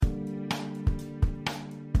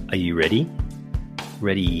Are you ready?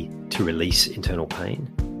 Ready to release internal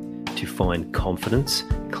pain? To find confidence,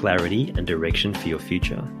 clarity, and direction for your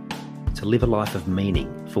future? To live a life of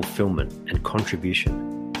meaning, fulfillment, and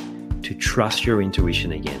contribution? To trust your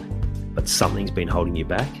intuition again, but something's been holding you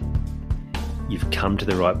back? You've come to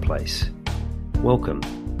the right place. Welcome.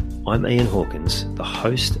 I'm Ian Hawkins, the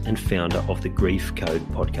host and founder of the Grief Code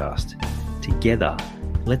podcast. Together,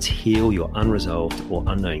 let's heal your unresolved or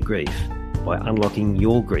unknown grief by unlocking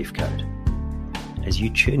your grief code. As you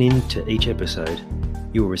tune in to each episode,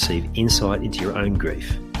 you will receive insight into your own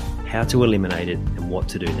grief, how to eliminate it, and what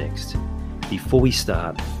to do next. Before we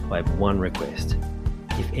start, I have one request.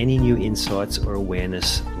 If any new insights or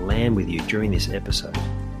awareness land with you during this episode,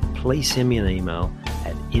 please send me an email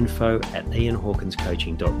at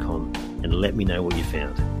info@ianhawkinscoaching.com and let me know what you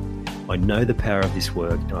found. I know the power of this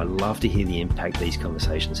work and I love to hear the impact these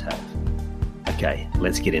conversations have. Okay,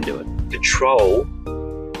 let's get into it. Control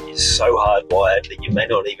is so hardwired that you may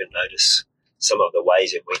not even notice some of the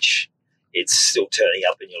ways in which it's still turning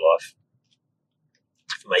up in your life.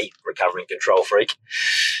 For me, recovering control freak,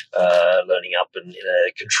 learning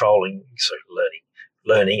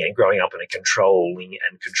and growing up in a controlling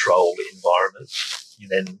and controlled environment, you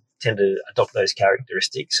then tend to adopt those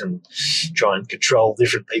characteristics and try and control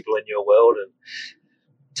different people in your world and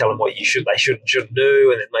tell them what they should and shouldn't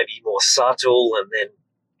do, and then maybe more subtle. And then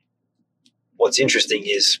what's interesting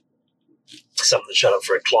is something that showed up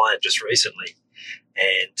for a client just recently,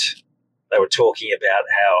 and they were talking about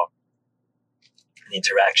how an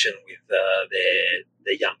interaction with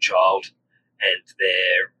their young child, and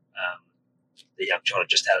their young child had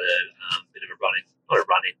just had a bit of a run-in, not a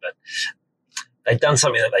run-in, but they'd done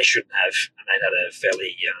something that they shouldn't have, and they'd had a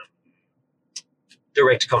fairly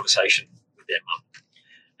direct conversation with their mum.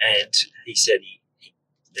 And he said he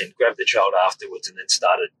then grabbed the child afterwards and then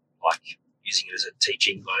started using it as a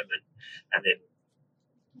teaching moment, and then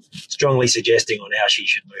strongly suggesting on how she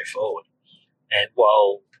should move forward. And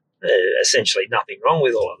while essentially nothing wrong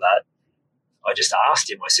with all of that, I just asked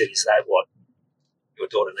him, I said, is that what your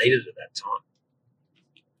daughter needed at that time?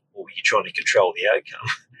 Or were you trying to control the outcome?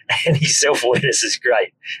 And his self-awareness is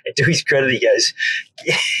great. And to his credit, he goes,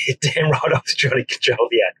 yeah, damn right, I was trying to control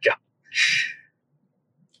the outcome.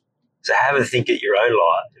 So have a think about your own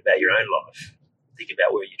life. Think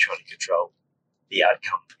about where you're trying to control the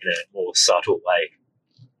outcome in a more subtle way.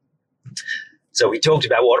 So we talked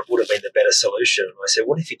about what would have been the better solution. And I said,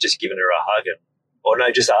 what if you'd just given her a hug? Or no,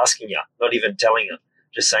 just asking her, not even telling her,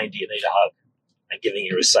 just saying, do you need a hug? And giving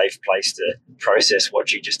her a safe place to process what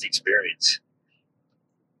she just experienced.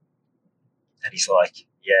 And he's like,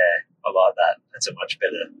 yeah, I like that. That's a much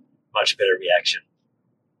better reaction.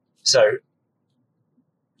 So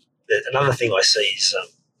another thing I see is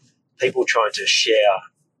people trying to share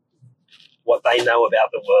what they know about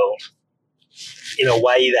the world in a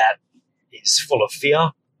way that is full of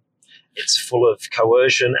fear, it's full of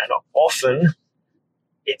coercion, and often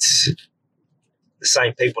it's the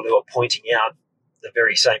same people who are pointing out the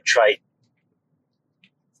very same trait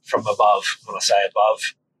from above. When I say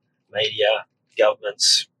above, media,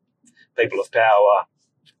 governments, people of power,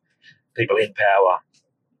 people in power,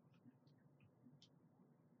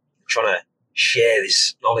 trying to share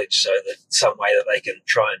this knowledge so that some way that they can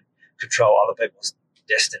try and control other people's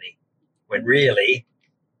destiny, when really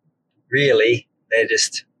they're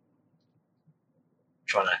just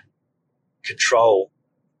trying to control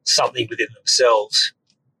something within themselves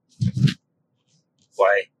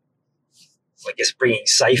by, I guess, bringing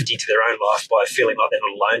safety to their own life by feeling like they're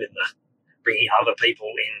not alone in that, bringing other people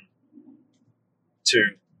in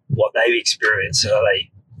to what they've experienced so they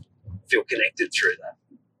feel connected through that.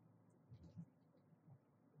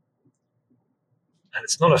 And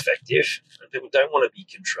it's not effective. And people don't want to be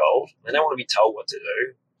controlled. They don't want to be told what to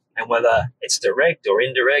do. And whether it's direct or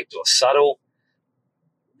indirect or subtle,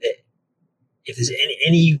 if there's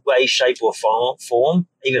any way, shape or form,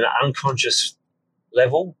 even an unconscious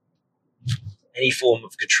level, any form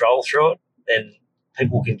of control through it, then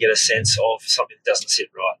people can get a sense of something that doesn't sit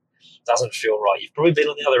right, doesn't feel right. You've probably been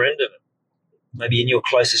on the other end of it, maybe in your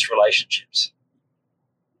closest relationships.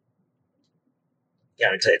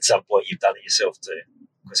 Guarantee at some point you've done it yourself too,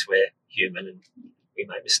 because we're human and we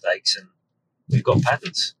make mistakes and we've got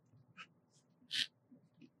patterns.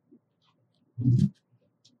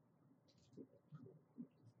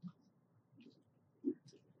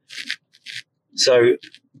 So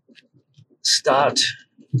start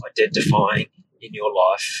identifying in your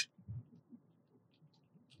life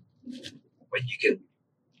when you can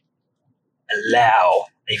allow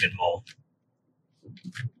even more,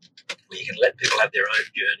 where you can let people have their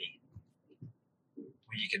own journey,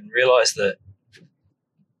 where you can realize that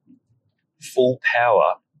full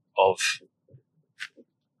power of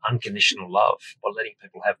unconditional love by letting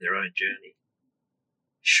people have their own journey.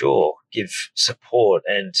 Sure, give support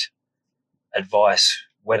and advice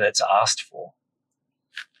when it's asked for.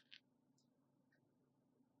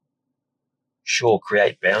 Sure,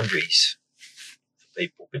 create boundaries for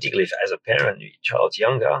people, particularly if, as a parent, your child's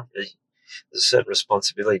younger, there's a certain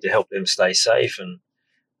responsibility to help them stay safe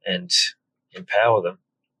and empower them,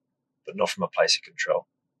 but not from a place of control.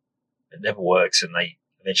 It never works, and they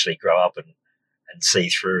eventually grow up and see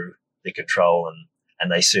through the control,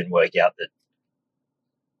 and they soon work out that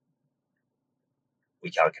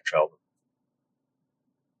we can't control them.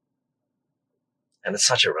 And it's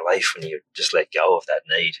such a relief when you just let go of that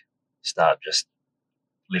need, start just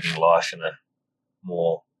living life in a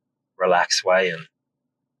more relaxed way and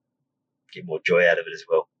get more joy out of it as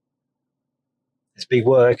well. It's big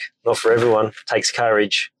work, not for everyone. It takes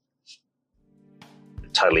courage,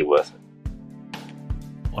 but totally worth it.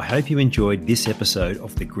 I hope you enjoyed this episode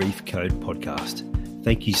of the Grief Code podcast.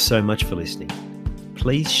 Thank you so much for listening.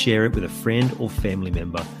 Please share it with a friend or family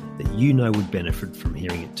member that you know would benefit from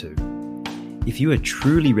hearing it too. If you are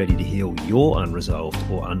truly ready to heal your unresolved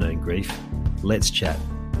or unknown grief, let's chat.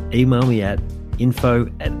 Email me at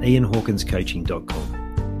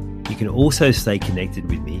info@ianhawkinscoaching.com. You can also stay connected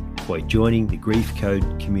with me by joining the Grief Code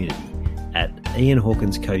community at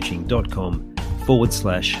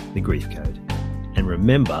ianhawkinscoaching.com/the Grief Code. And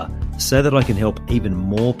remember, so that I can help even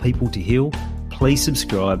more people to heal, please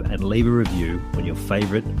subscribe and leave a review on your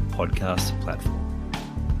favorite podcast platform.